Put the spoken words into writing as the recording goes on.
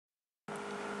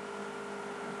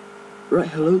Right,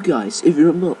 hello guys. If you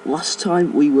remember last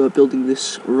time we were building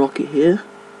this rocket here,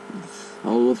 with a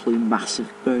lovely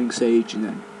massive burning stage, and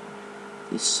then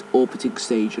this orbiting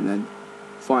stage, and then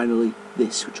finally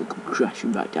this, which will come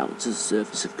crashing back down to the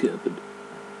surface of Kerbal.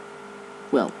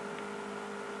 Well,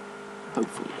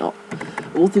 hopefully not.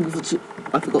 One thing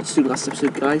I forgot to do last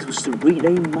episode, guys, was to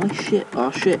rename our ship,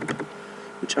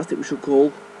 which I think we should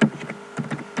call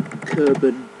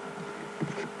Kerbal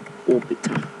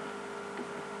Orbiter.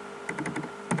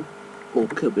 Or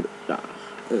Kerbal,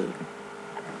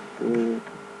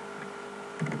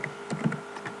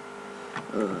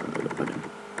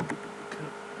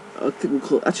 I think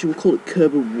we'll call it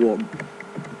Kerbal 1.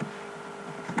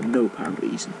 For no apparent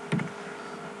reason.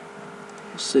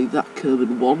 We'll save that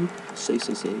Kerbal 1,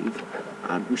 save,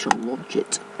 and we shall launch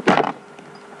it.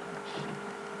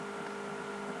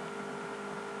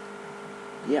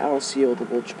 Yeah, I'll see you on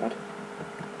the launch pad.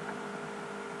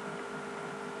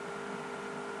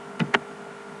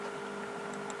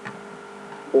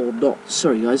 Or not.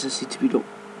 Sorry guys, I seem to not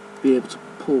be able to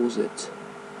pause it.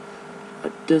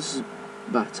 It doesn't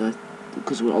matter,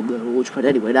 because we're on the launch pad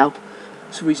anyway now.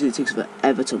 For some reason it takes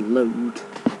forever to load.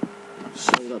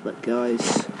 Sorry about that,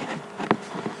 guys.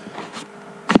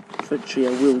 Eventually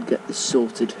I will get this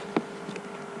sorted.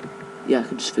 Yeah, I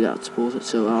can just figure out how to pause it,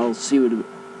 so I'll see you in a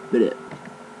minute.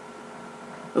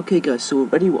 Okay guys, so we're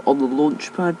ready, we're on the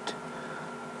launch pad.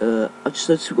 I just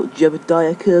noticed we've got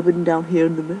Jebediah Kerbal down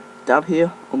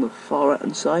here on the far right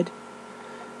hand side.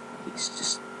 He's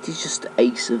just the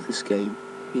ace of this game.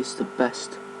 He's the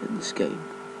best in this game.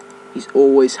 He's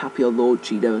always happy on launch,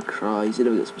 he never cries, he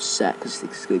never gets upset because he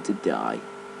thinks he's going to die.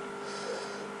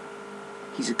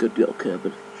 He's a good little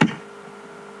Kerbal.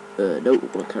 No,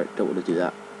 don't want to do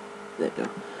that. There we go.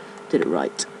 Did it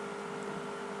right.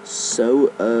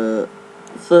 So,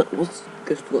 what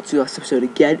I forgot to do last episode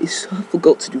again is I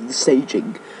forgot to do the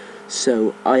staging.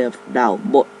 So I have now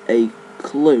not a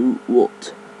clue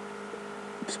what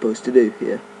I'm supposed to do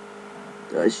here.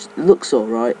 It looks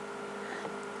alright.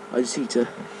 I just need to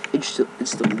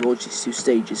instantly launch these two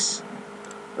stages.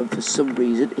 And for some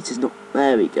reason it is not.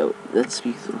 There we go. Let's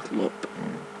me throttle up.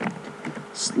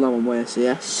 Slam on my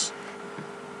SAS.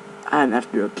 And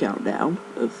after a countdown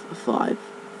of 5,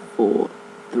 4,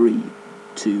 3,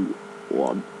 2,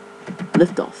 1,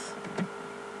 lift off.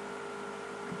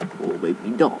 Or maybe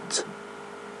not.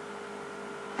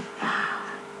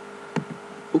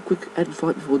 A quick end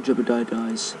fight before Jebediah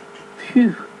dies.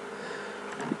 Phew.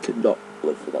 We cannot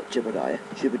live without Jebediah.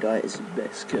 Jebediah is the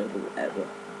best Kerbal ever.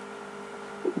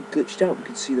 Oh, glitched out, we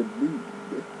can see the moon.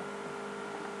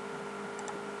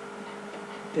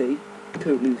 Okay,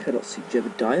 currently we cannot see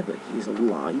Jebediah, but he is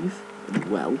alive and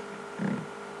well.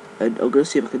 And I'm going to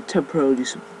see if I can temporarily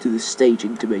do the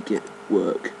staging to make it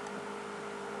work.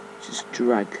 Just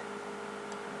drag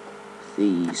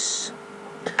these,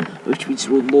 which means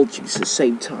we're launching at the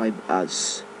same time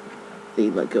as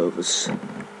they let go of us.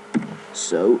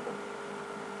 So,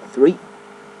 3,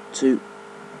 2,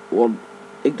 1,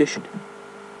 ignition.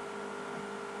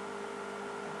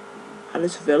 And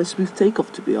it's a fairly smooth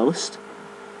takeoff, to be honest.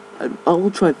 And I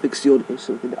will try and fix the audio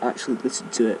so we can actually listen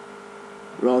to it,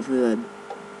 rather than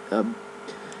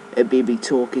it being me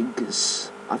talking,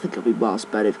 because I think it'll be miles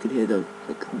better if you can hear the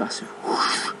massive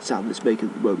whoosh sound it's making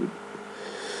at the moment.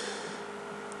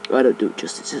 I don't do it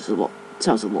justice, it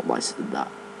sounds a lot nicer than that.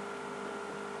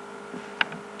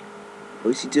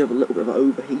 Obviously do have a little bit of an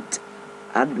overheat,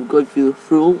 and we're going through the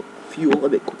fuel a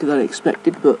bit quicker than I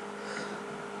expected, but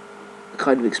I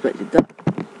kind of expected that,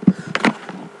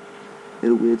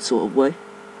 in a weird sort of way.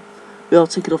 But I'll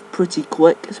take it off pretty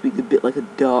quick, it's being a bit like a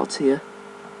dart here.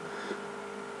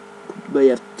 May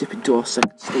have to dip into our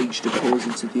second stage to pull us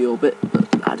into the orbit,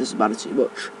 but that doesn't matter too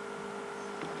much.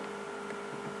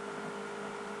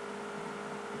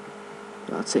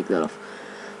 I'll take that off.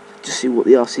 Just see what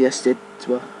the RCS did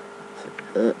to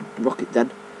our rocket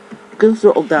then. I'm going to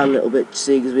throttle down a little bit,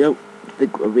 seeing as we don't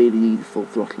think I really need full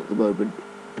throttle at the moment.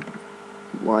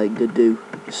 What I'm going to do,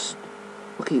 just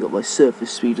looking at my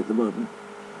surface speed at the moment,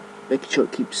 making sure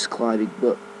it keeps climbing,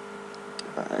 but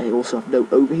I also have no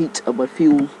overheat and my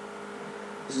fuel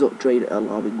does not drain at an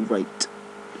alarming rate.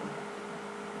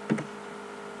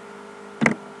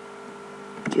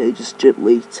 Okay, just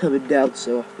gently turning down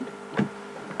so I can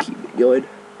keep it going.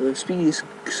 The speed is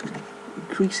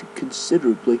increasing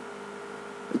considerably,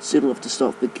 and soon I'll have to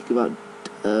start thinking about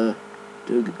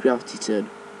doing a gravity turn.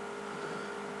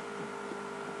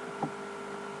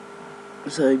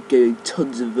 So I'm gaining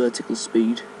tons of vertical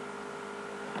speed,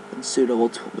 and soon I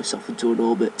want to put myself into an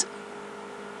orbit.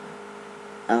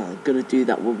 I'm going to do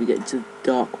that when we get into the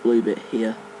dark blue bit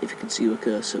here, if you can see my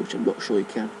cursor, which I'm not sure you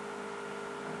can.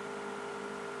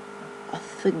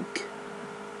 think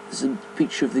there's a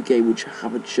feature of the game which I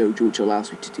haven't showed you, which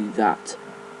allows me to do that.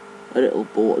 A little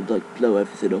board and like blow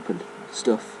everything up and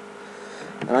stuff.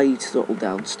 And I need to throttle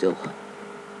down still.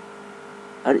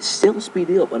 And it's still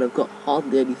speeding up, and I've got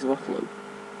hardly any throttle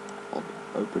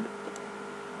open.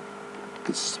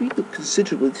 It's speeding up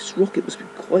considerably. This rocket must be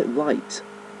quite light.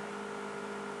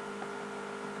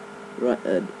 Right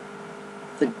then.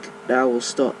 I think now we'll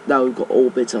start. Now we've got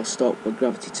orbit, I'll start my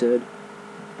gravity turn.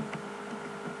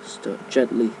 Start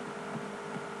gently.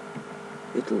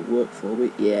 It'll work for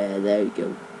me. Yeah, there you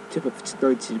go. Tip up to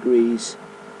 90 degrees,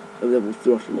 and then we'll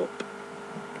throttle up.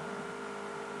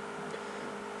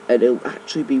 And it'll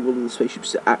actually be one of the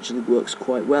spaceships that actually works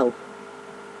quite well,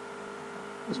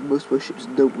 as most spaceships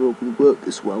don't really work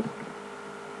this well.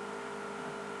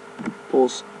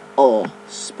 Pause. Oh,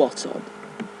 spot on.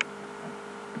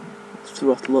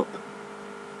 Throttle up.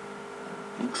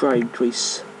 And try and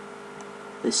increase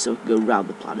this so we can go around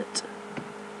the planet.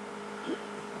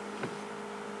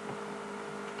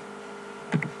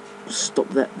 Stop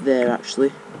that there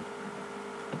actually.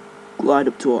 Glide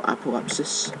up to our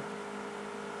apoapsis,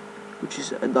 which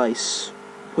is a nice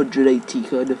 180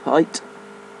 kind of height.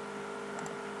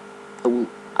 And we'll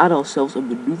add ourselves a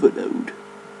maneuver node,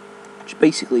 which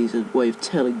basically is a way of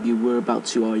telling you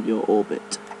whereabouts you are in your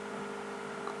orbit.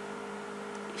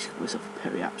 Let's give myself a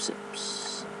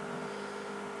periapsis.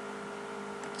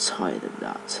 It's higher than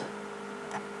that.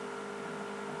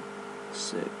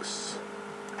 6,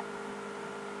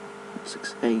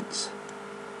 168,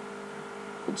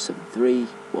 173,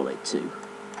 182.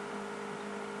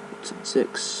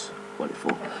 176,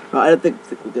 184. Right, I don't think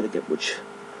we're going to get much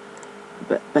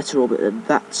better orbit than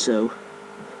that, so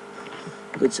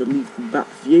I'm going to leave the map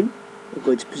view. I'm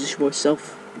going to position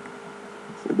myself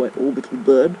for my orbital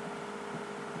burn,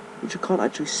 which I can't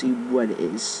actually see when it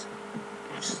is,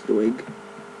 which is annoying.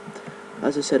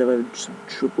 As I said, I'm having some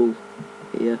trouble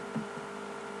here.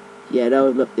 Yeah, now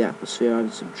I've left the atmosphere, I'm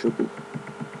having some trouble.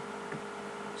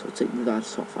 So I'll take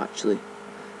that off actually.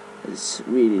 It's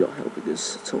really not helping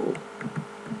us at all.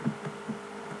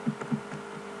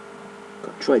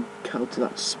 Got to try and counter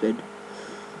that spin.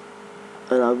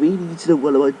 And I really need to know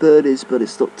where my burn is, but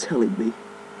it's not telling me,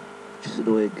 which is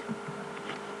annoying.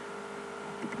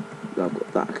 Now I've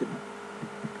got that, I can,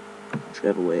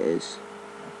 whichever way it is.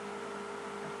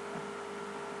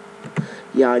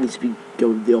 Yeah, I need to be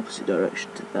going the opposite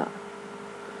direction to that.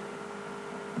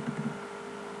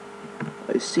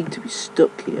 I seem to be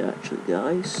stuck here actually,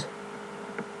 guys.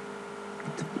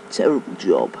 Terrible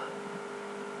job.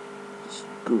 Just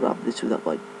grab this without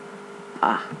my...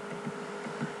 I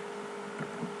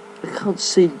can't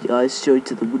see you guys showing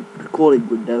to the recording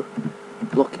window,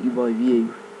 blocking my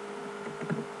view.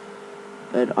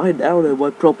 And I now know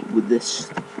my problem with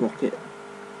this rocket.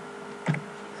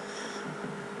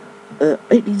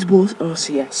 It needs more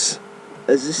RCS,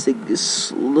 as this thing is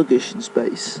sluggish in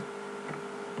space.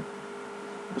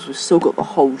 Because we've still got the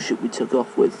whole ship we took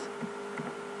off with.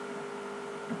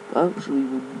 Actually,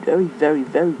 we're very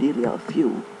nearly out of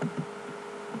fuel.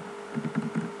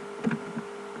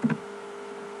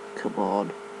 Come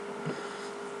on.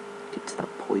 Get to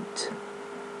that point.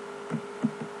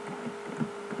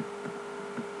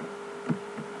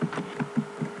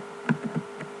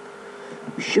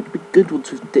 We should be good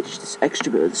once we've ditched this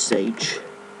extra bit of the stage.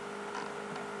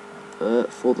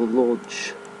 For the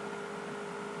launch.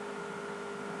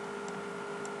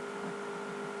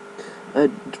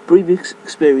 And previous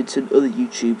experience in other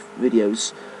YouTube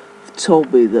videos have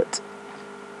told me that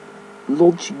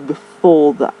launching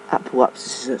before the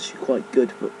apoapsis is actually quite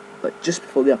good, but like just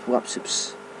before the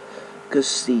apoapsis,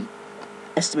 because the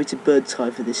estimated burn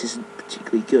time for this isn't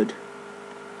particularly good.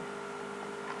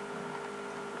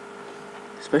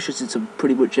 Especially since I'm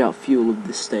pretty much out of fuel at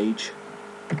this stage.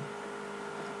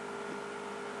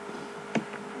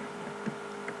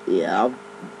 Yeah, I've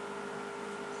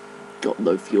got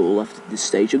no fuel left at this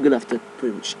stage. I'm gonna have to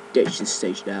pretty much ditch this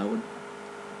stage now and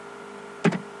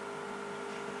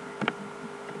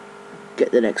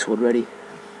get the next one ready.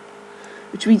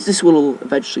 Which means this one will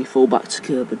eventually fall back to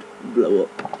kerbal and blow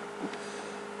up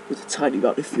with a tiny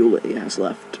amount of fuel that it has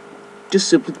left. Just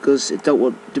simply because it don't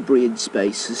want debris in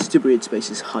space. This debris in space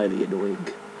is highly annoying.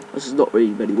 There's not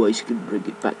really many ways you can bring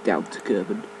it back down to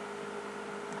kerbal.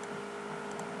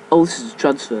 Oh, this is a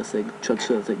transfer thing.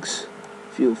 Transfer things.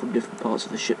 Fuel from different parts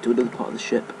of the ship to another part of the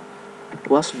ship.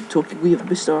 Whilst we're talking, we have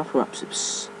missed our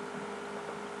apoapsis.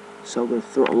 So I'm going to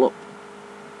throttle up,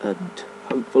 and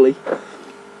hopefully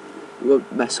we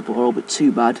won't mess up our orbit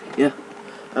too bad. Yeah,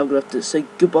 I'm going to have to say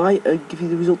goodbye and give you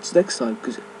the results next time,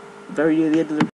 because very near the end of the